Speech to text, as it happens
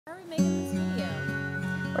Why are we making this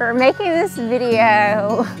video? We're making this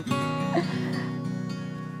video.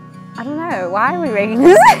 I don't know, why are we making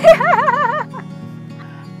this?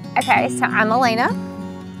 Okay, so I'm Elena.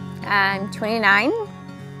 I'm 29.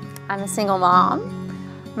 I'm a single mom.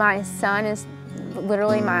 My son is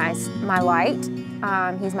literally my light.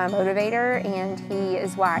 He's my motivator, and he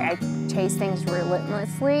is why I chase things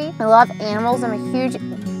relentlessly. I love animals. I'm a huge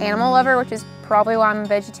animal lover, which is probably why I'm a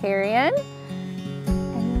vegetarian.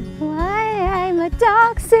 And why I'm a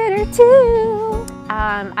dog sitter too.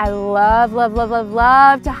 I love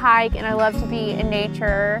to hike, and I love to be in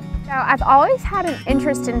nature. So I've always had an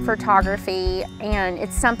interest in photography, and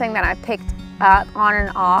it's something that I picked up on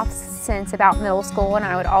and off since about middle school, and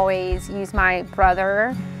I would always use my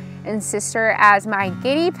brother and sister as my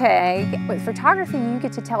guinea pig. With photography, you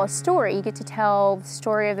get to tell a story. You get to tell the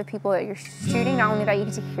story of the people that you're shooting. Not only that, you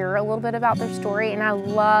get to hear a little bit about their story, and I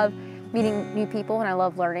love meeting new people and I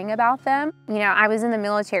love learning about them. You know, I was in the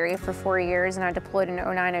military for 4 years and I deployed in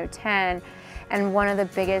 09, 010, and one of the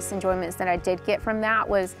biggest enjoyments that I did get from that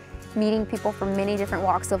was meeting people from many different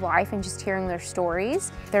walks of life and just hearing their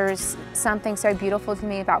stories. There's something so beautiful to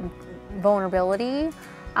me about vulnerability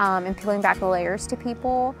and peeling back the layers to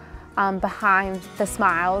people behind the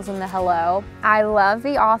smiles and the hello. I love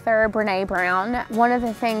the author Brené Brown. One of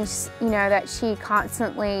the things, you know, that she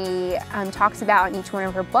constantly talks about in each one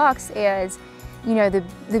of her books is, you know, the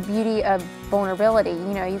beauty of vulnerability.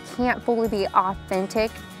 You know, you can't fully be authentic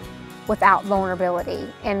without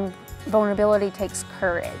vulnerability, and vulnerability takes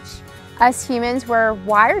courage. Us humans were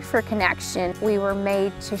wired for connection. We were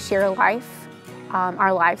made to share life,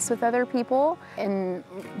 our lives with other people in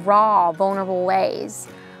raw, vulnerable ways.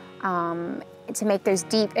 To make those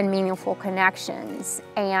deep and meaningful connections.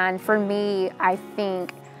 And for me, I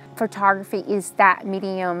think photography is that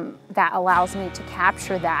medium that allows me to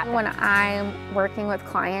capture that. When I'm working with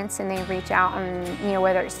clients and they reach out on, you know,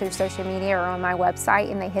 whether it's through social media or on my website,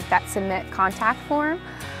 and they hit that submit contact form,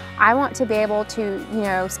 I want to be able to, you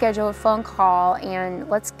know, schedule a phone call, and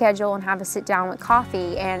let's schedule and have a sit down with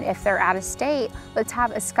coffee. And if they're out of state, let's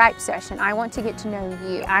have a Skype session. I want to get to know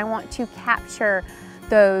you. I want to capture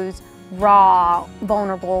those raw,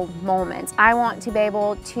 vulnerable moments. I want to be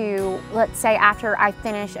able to, let's say after I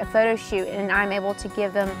finish a photo shoot and I'm able to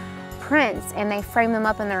give them prints and they frame them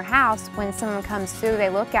up in their house, when someone comes through, they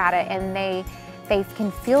look at it and they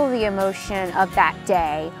can feel the emotion of that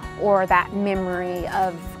day or that memory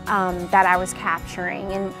of that I was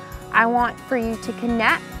capturing. And I want for you to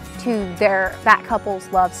connect to that couple's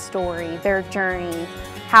love story, their journey,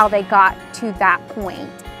 how they got to that point.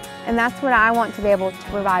 And that's what I want to be able to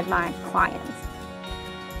provide my clients.